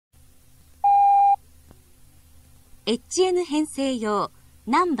N 編成用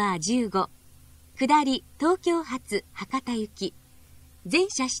ナンバー15下り東京発博多行き全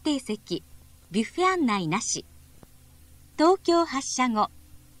車指定席ビュッフェ案内なし東京発車後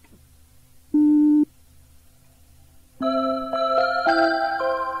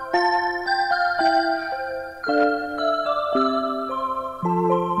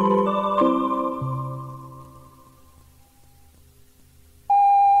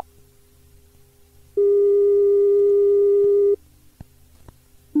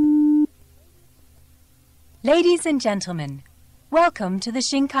Ladies and gentlemen, welcome to the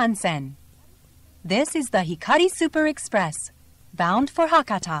Shinkansen. This is the Hikari Super Express, bound for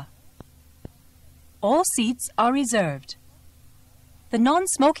Hakata. All seats are reserved. The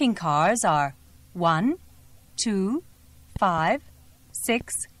non-smoking cars are 1, 2, 5,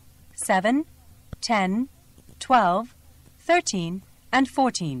 6, 7, 10, 12, 13, and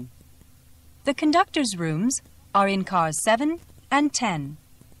 14. The conductor's rooms are in cars 7 and 10.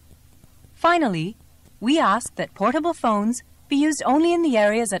 Finally, we ask that portable phones be used only in the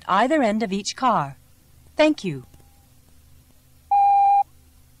areas at either end of each car. Thank you.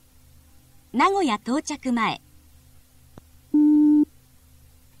 名古屋到着前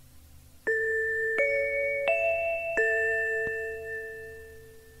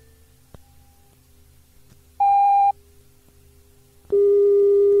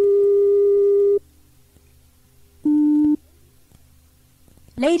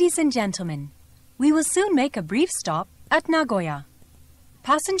Ladies and gentlemen, we will soon make a brief stop at Nagoya.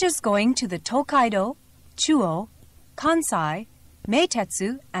 Passengers going to the Tokaido, Chuo, Kansai,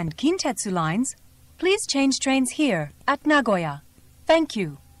 Meitetsu, and Kintetsu lines, please change trains here at Nagoya. Thank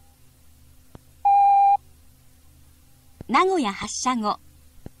you. 名古屋発車後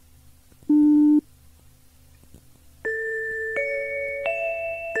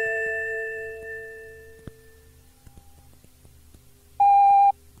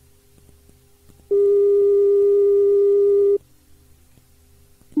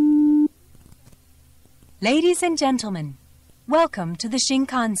Ladies and gentlemen, welcome to the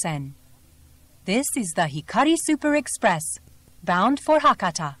Shinkansen. This is the Hikari Super Express, bound for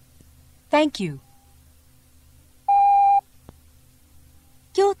Hakata. Thank you.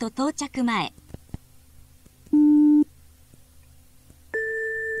 京都到着前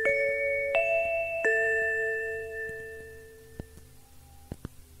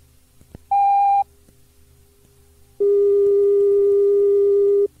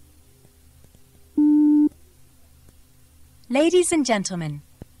Ladies and gentlemen,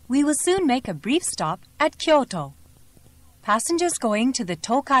 we will soon make a brief stop at Kyoto. Passengers going to the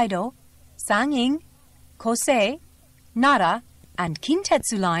Tokaido, Sangin, Kosei, Nara, and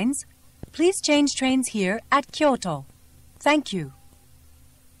Kintetsu lines, please change trains here at Kyoto. Thank you.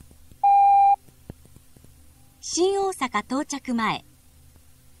 新大阪到着前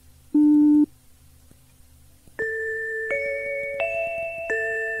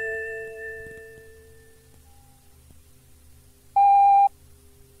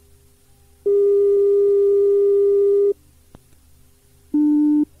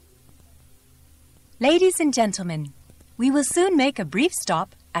Ladies and gentlemen, we will soon make a brief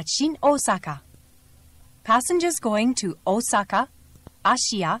stop at Shin Osaka. Passengers going to Osaka,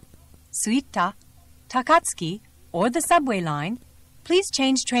 Ashiya, Suita, Takatsuki, or the subway line, please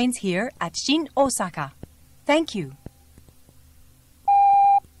change trains here at Shin Osaka. Thank you.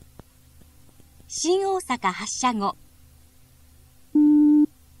 新大阪発車後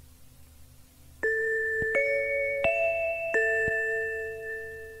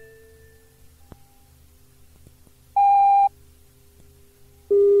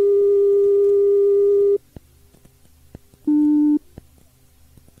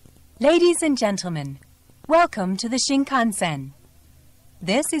Ladies and gentlemen, welcome to the Shinkansen.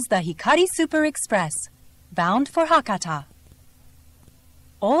 This is the Hikari Super Express, bound for Hakata.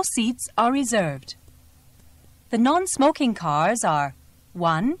 All seats are reserved. The non-smoking cars are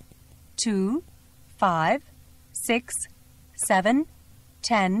 1, 2, 5, 6, 7,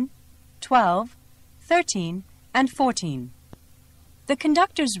 10, 12, 13, and 14. The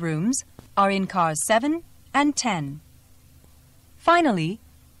conductor's rooms are in cars 7 and 10. Finally,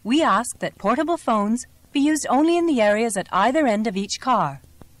 we ask that portable phones be used only in the areas at either end of each car.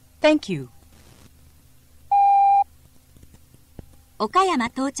 Thank you. 岡山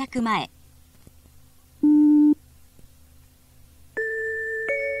到着前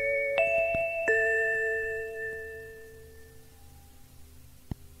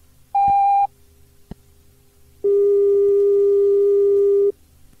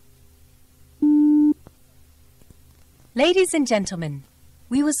Ladies and gentlemen,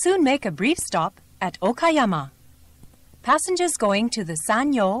 we will soon make a brief stop at Okayama. Passengers going to the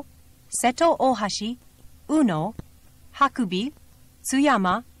Sanyo, Seto Ohashi, Uno, Hakubi,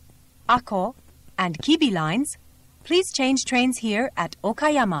 Tsuyama, Ako, and Kibi lines, please change trains here at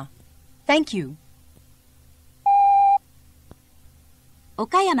Okayama. Thank you.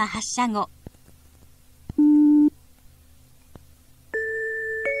 岡山発車後。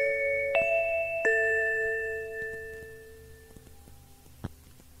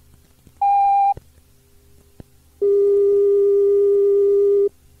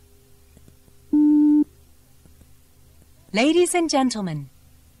Ladies and gentlemen,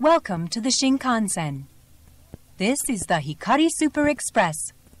 welcome to the Shinkansen. This is the Hikari Super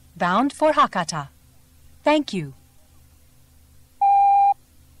Express, bound for Hakata. Thank you.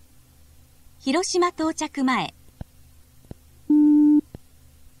 広島到着前。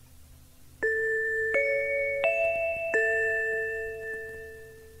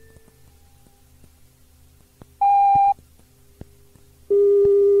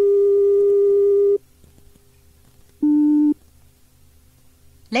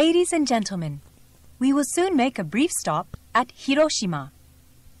Ladies and gentlemen, we will soon make a brief stop at Hiroshima.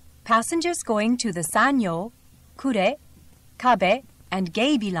 Passengers going to the Sanyo, Kure, Kabe, and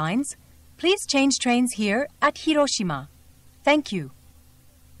Geibi lines, please change trains here at Hiroshima. Thank you.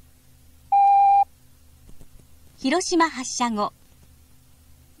 広島発車後。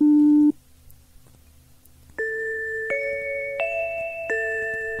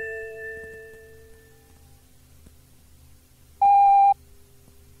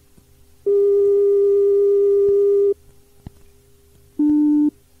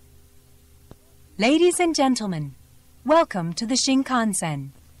Ladies and gentlemen, welcome to the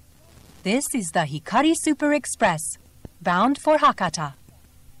Shinkansen. This is the Hikari Super Express, bound for Hakata.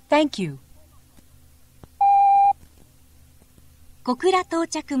 Thank you. 小倉到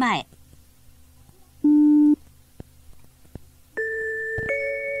着前。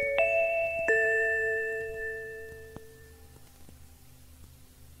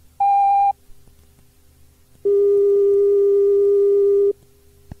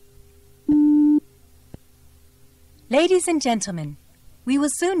Ladies and gentlemen, we will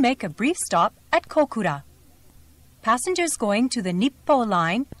soon make a brief stop at Kokura. Passengers going to the Nippo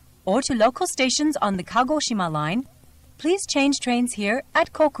line or to local stations on the Kagoshima line, please change trains here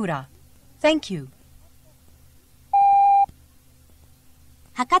at Kokura. Thank you.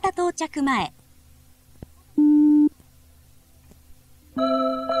 博多到着前。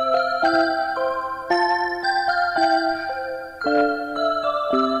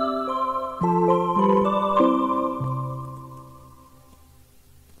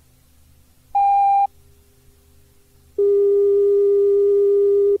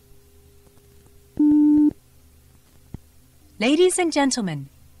Ladies and gentlemen,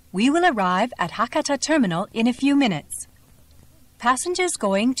 we will arrive at Hakata Terminal in a few minutes. Passengers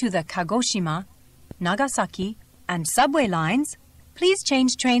going to the Kagoshima, Nagasaki, and subway lines, please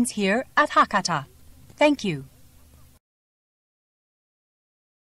change trains here at Hakata. Thank you.